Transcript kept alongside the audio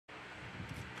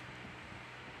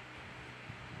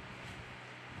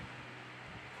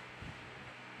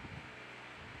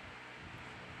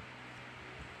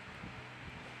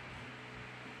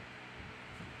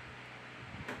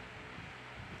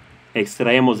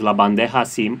Extraemos la bandeja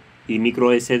SIM y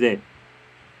micro SD.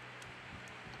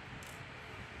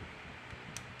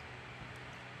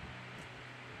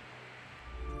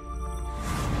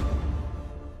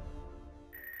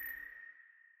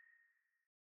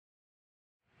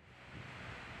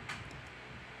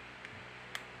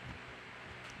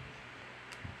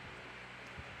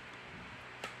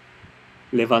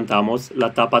 Levantamos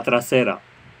la tapa trasera.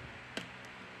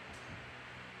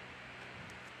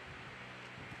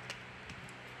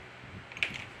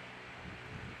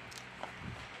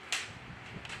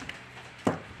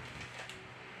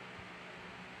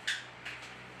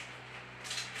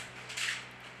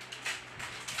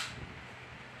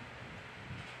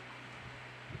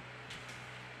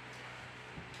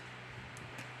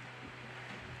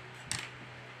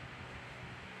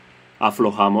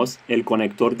 Aflojamos el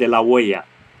conector de la huella.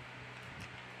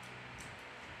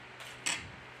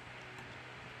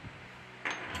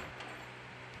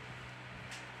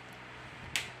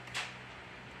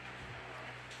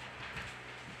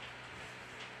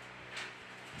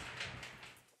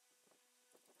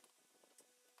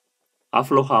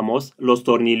 Aflojamos los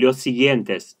tornillos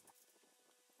siguientes.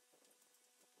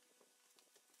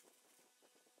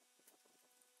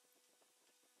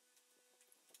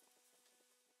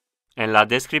 En la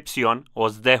descripción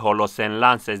os dejo los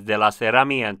enlaces de las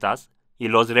herramientas y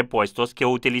los repuestos que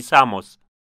utilizamos.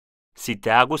 Si te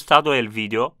ha gustado el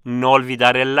vídeo, no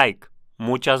olvidar el like.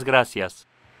 Muchas gracias.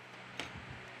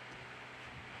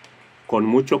 Con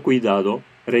mucho cuidado,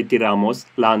 retiramos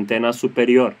la antena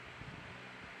superior.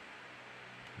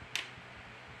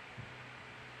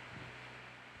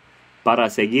 Para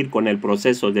seguir con el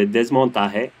proceso de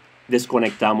desmontaje,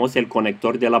 desconectamos el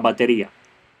conector de la batería.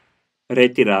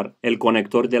 Retirar el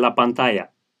conector de la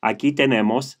pantalla. Aquí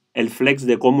tenemos el flex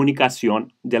de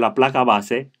comunicación de la placa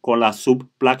base con la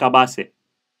subplaca base.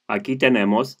 Aquí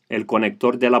tenemos el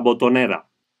conector de la botonera.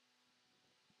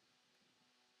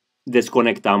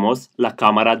 Desconectamos la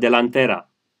cámara delantera.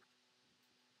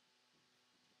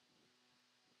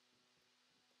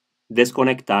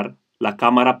 Desconectar la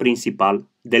cámara principal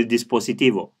del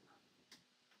dispositivo.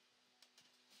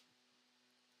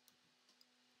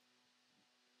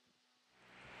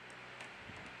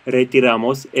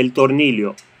 Retiramos el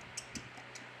tornillo.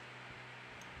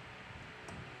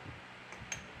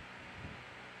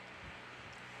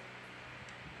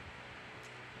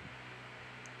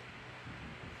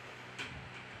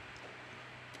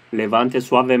 Levante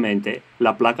suavemente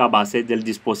la placa base del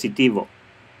dispositivo.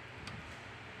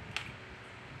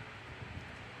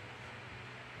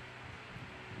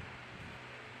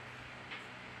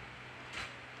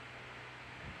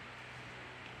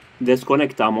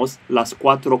 Desconectamos las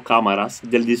 4 cámaras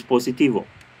del dispositivo.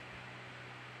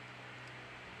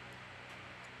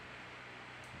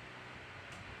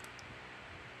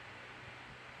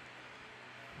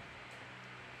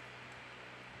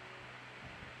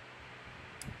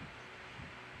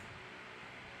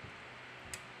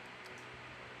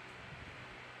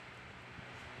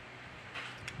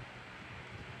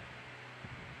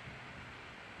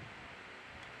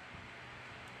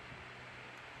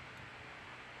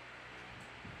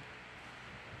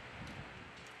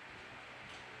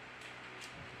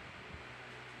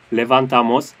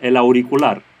 Levantamos el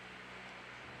auricular.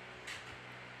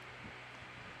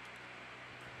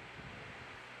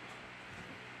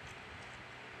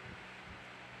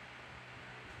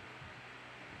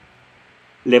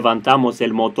 Levantamos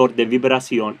el motor de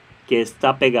vibración que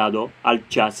está pegado al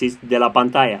chasis de la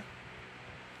pantalla.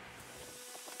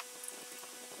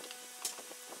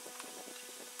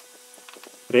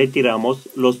 Retiramos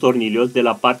los tornillos de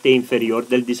la parte inferior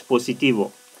del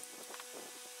dispositivo.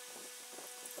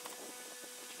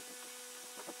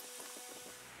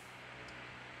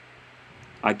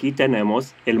 Aquí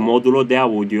tenemos el módulo de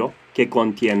audio que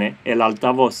contiene el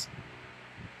altavoz.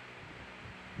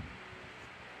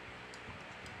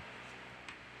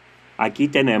 Aquí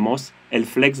tenemos el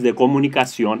flex de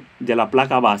comunicación de la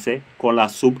placa base con la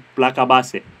subplaca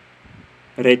base.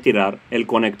 Retirar el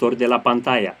conector de la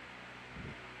pantalla.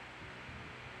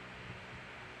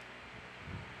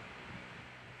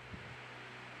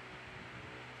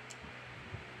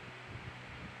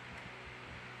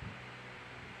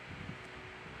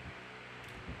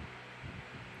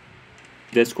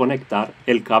 Desconectar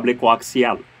el cable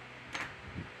coaxial.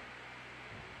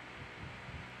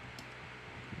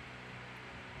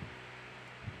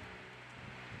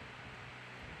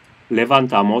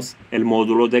 Levantamos el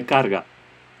módulo de carga.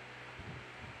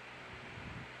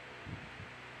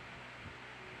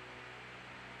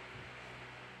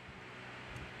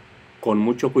 Con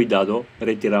mucho cuidado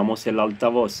retiramos el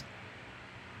altavoz.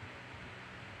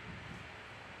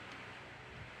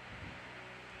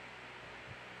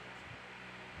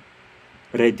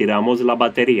 Retiramos la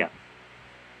batería.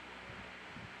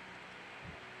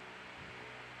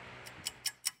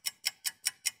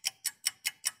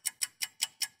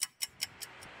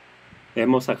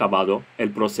 Hemos acabado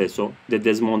el proceso de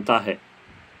desmontaje.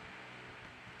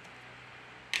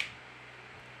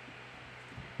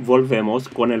 Volvemos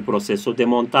con el proceso de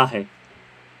montaje.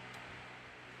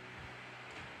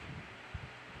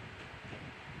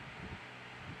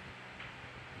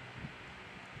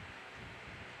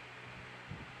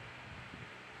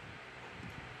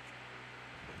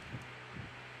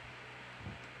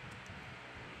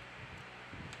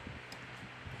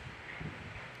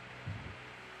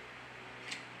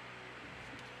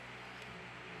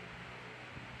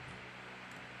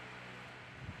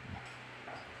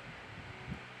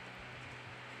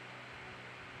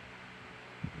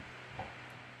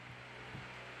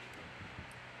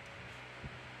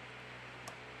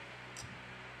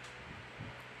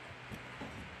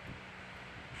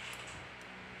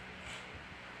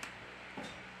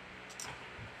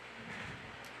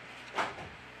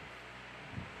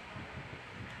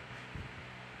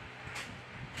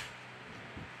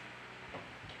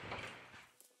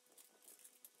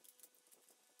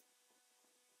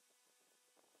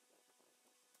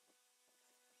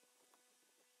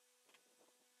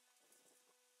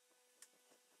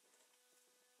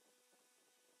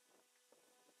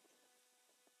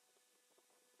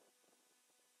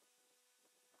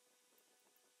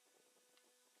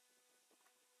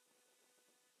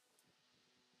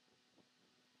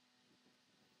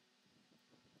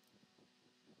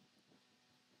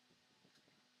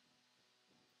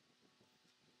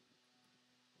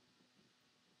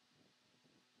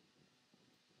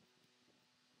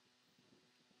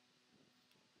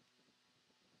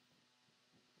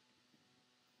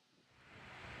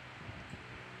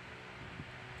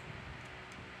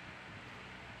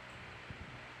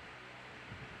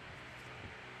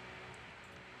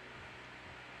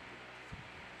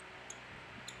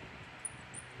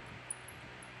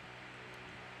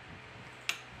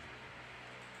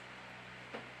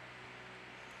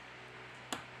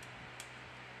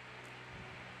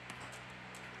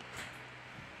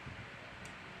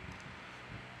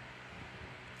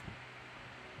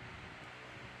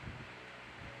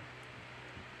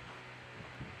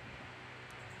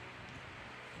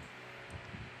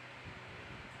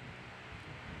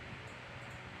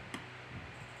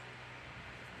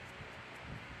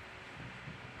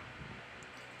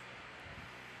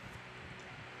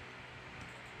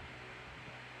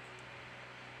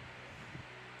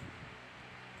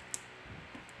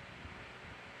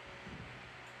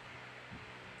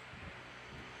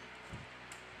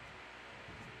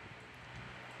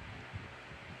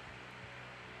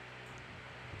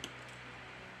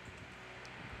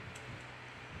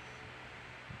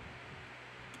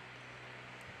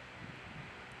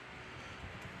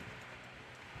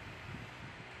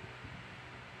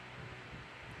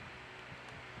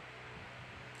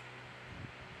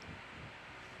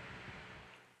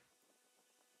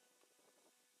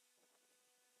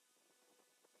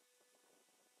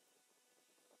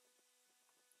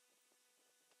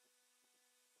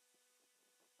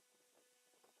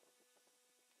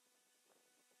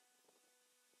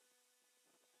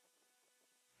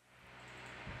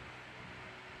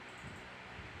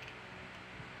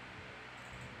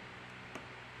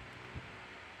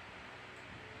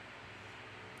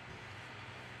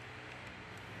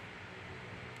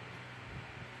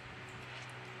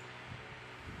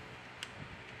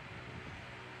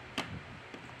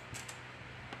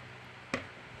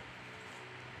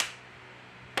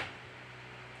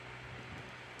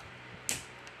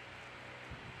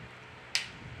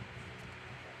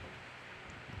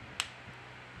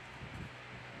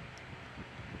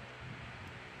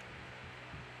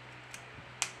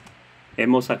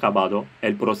 Hemos acabado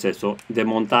el proceso de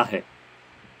montaje.